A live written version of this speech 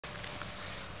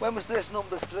When was this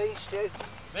number 3, Stu?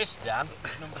 This, Dan,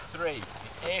 is number 3 in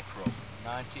April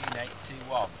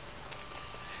 1981.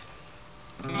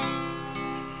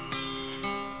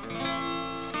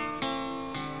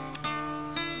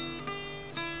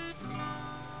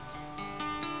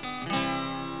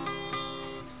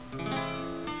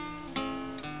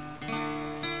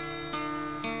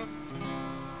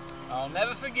 I'll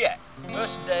never forget,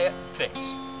 first day at the pit.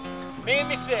 Me and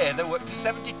my father worked a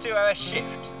 72-hour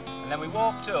shift, and then we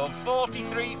walked home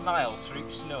 43 miles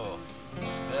through snow. It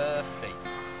was bare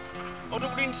feet.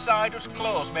 Huddled inside us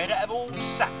clothes made out of old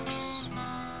sacks.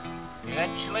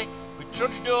 Eventually, we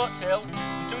trudged uphill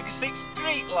until we could see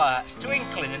street lights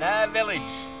twinkling in our village.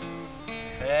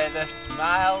 My father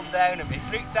smiled down at me,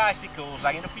 3 icicles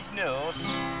hanging up his nose.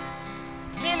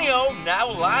 "Nearly home now,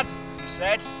 lad," he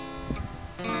said.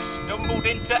 We stumbled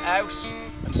into house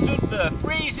and stood there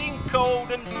freezing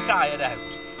cold and tired out,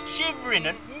 shivering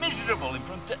and miserable in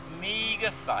front of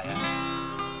meagre fire.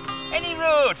 "Any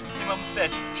road?" my mum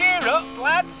says. "Cheer up,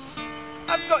 lads.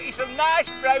 I've got you some nice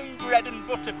brown bread and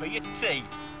butter for your tea."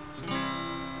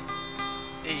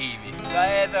 My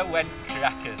father went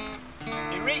crackers.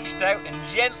 He reached out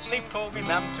and gently pulled my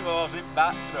mum towards him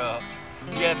by the throat.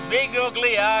 "You big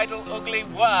ugly idle ugly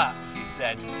warts," he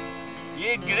said.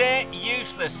 "You great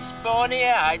useless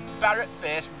spawny-eyed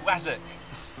parrot-faced wazzard."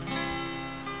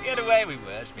 He had a way with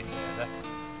words, me father.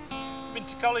 Been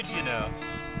to college, you know.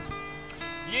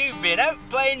 "You've been out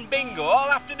playing bingo all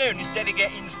afternoon instead of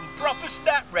getting some proper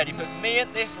snap ready for me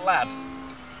and this lad,"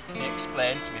 he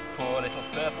explained to me poor little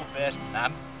purple-faced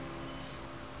mam.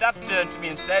 Dad turned to me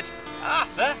and said,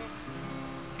 "Arthur,"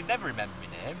 he could never remember my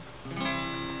name,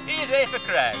 "here's half a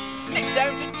crown. Nip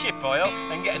down to Chip Oil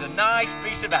and get us a nice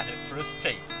piece of haddock for us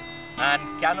tea.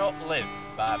 And cannot live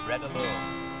by bread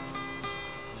alone."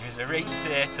 He was a real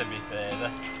tater, me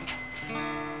father.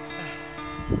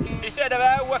 He said of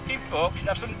our working folk should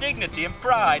have some dignity and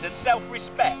pride and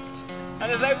self-respect,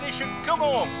 and as how they should come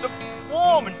home so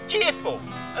warm and cheerful,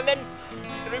 and then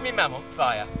he threw me mam on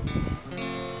fire.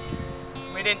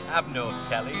 We didn't have no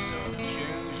tellies or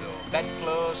shoes or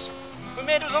bedclothes. We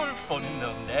made us own fun in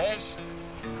them days.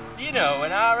 You know,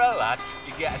 when I were a lad,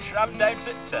 you'd get a tram down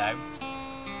to town,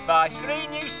 buy 3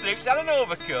 new suits and an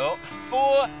overcoat,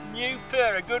 4 new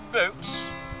pair of good boots,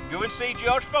 go and see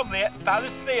George Fomley at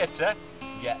Palace Theatre,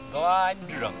 get blind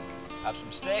drunk, have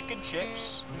some steak and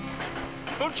chips,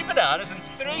 a bunch of bananas and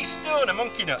 3 stone of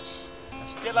monkey nuts, and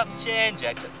still have change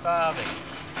out at farthing.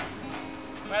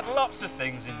 We had lots of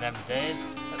things in them days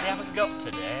that they haven't got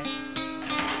today.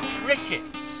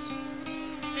 Rickets,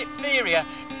 diphtheria,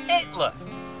 Hitler.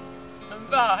 And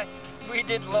bye, we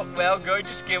did look well going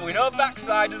to school with no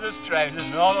backside of those trousers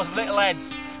and all those little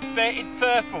heads painted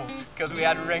purple because we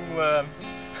had ringworm.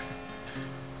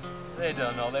 They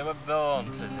don't know they were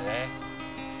born today.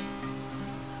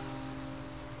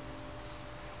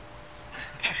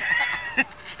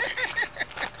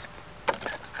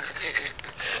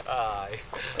 Aye.